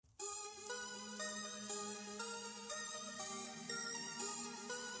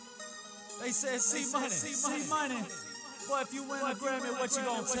They said see money. Boy, if you win a Grammy, what you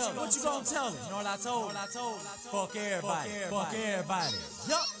gonna tell them? What you gonna tell them? You know what I told? Fuck everybody. Fuck everybody.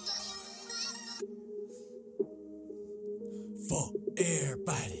 Yup. Fuck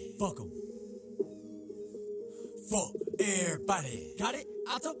everybody. Fuck them. Fuck everybody. Got it?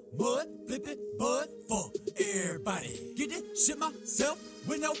 Out the mud, flip it, bud. Fuck everybody. Get this shit myself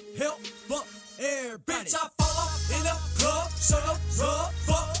with no help. Fuck everybody. Bitch, I fall off in the club, show no rub.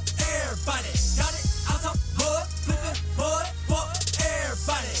 Fuck everybody. Got it? Out the mud, flip it, bud. Fuck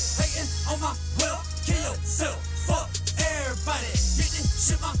everybody. Hating on my wealth, kill yourself. Fuck everybody. Get this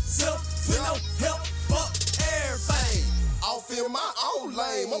shit myself with no help. Fuck everybody. Off in my own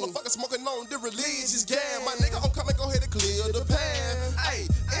lane, motherfucker smoking on the religious gas. My nigga, I'm coming, go ahead and clear the path. Ayy,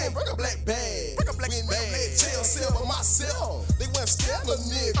 and bring a black bag. Bring a black bag. Chill, silver myself. They went scared a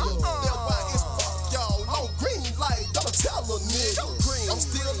nigga. That's why it's fuck y'all. On green light, don't tell a nigga. I'm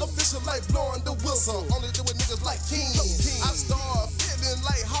still official like blowing the whistle. Only do with niggas like King. I start feeling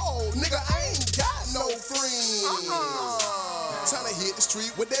like hoe. Nigga, I ain't got no friends. Tryna hit the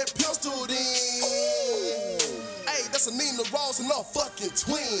street with that pistol then. That's a Nina Ross and a fucking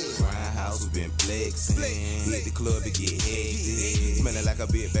twin. GrindHowse been flexing. Hit the club to get hectic. Smelling like a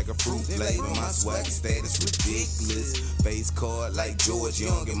big bag of fruit flavor. My swag status ridiculous. Face card like George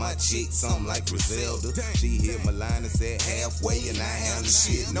Young and my chick something like Griselda. She hit my line and said halfway and I handle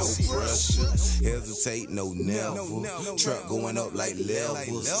shit, no pressure. Hesitate, no never. Truck going up like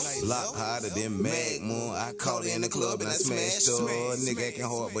levels. Block harder than Magma. I caught her in the club and I smashed her. Nigga acting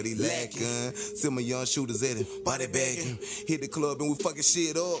hard but he lacking. See my young shooters at it, body bagging. Hit the club and we fucking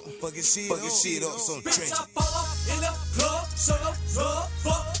shit up. Fucking shit up, some trench. Bitch, I fall off in the club, show no rub.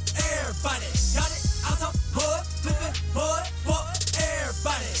 Fuck everybody. Got it out the mud, flipping bud. Fuck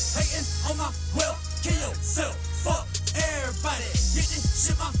everybody. Hating on my wealth, kill yourself. Fuck everybody. Get this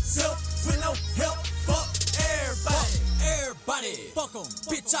shit myself with no help. Fuck everybody. Everybody. Fuck them.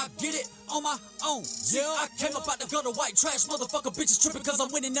 Bitch, I get it on my own. Yeah, I came up out the gutter, white trash. Motherfucker, bitches tripping cause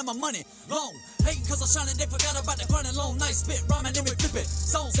I'm winning and my money long. Hating cause I'm shining, they forgot about the grinding long night spit, rhyming and we flip it.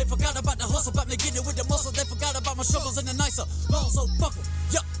 Songs, they forgot about the hustle, about me getting it with the muscle. They forgot about my struggles and the nicer long, so fuck them.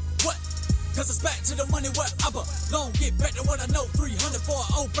 Yeah, what? Cause it's back to the money where I belong. Get back to what I know. 300 for an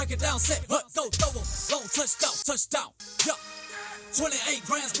old, break it down, set, hut, go, throw them. Long touchdown. Yeah. 28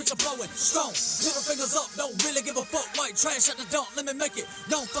 grams, bitch, I'm blowing strong. Middle fingers up, don't really give a fuck. White trash at the dump, let me make it.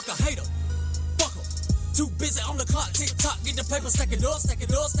 Don't fuck a hater. Fuck em. Too busy on the clock, tick tock, get the paper, stack it up.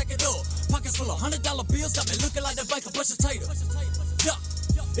 Pockets full of $100 bills, got me looking like the bank of Bush Tater. Yeah.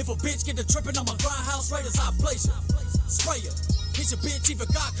 If a bitch get the trippin' on my GrindHowse Raiders, I blaze you. Spray ya. Hit your bitch, even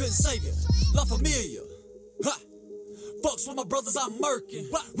God couldn't save you. La Familia. Ha. Fucks with my brothers, I'm murking.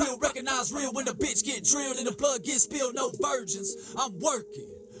 Real recognize real when the bitch get drilled and the blood gets spilled. No virgins, I'm working.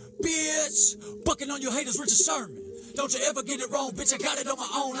 Bitch, bucking on your haters, Richard Sherman. Don't you ever get it wrong, bitch, I got it on my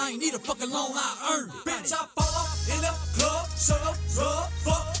own. I ain't need a fucking loan, I earned it. Bitch, I fall off in the club, show no rub.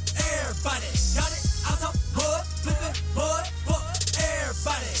 Fuck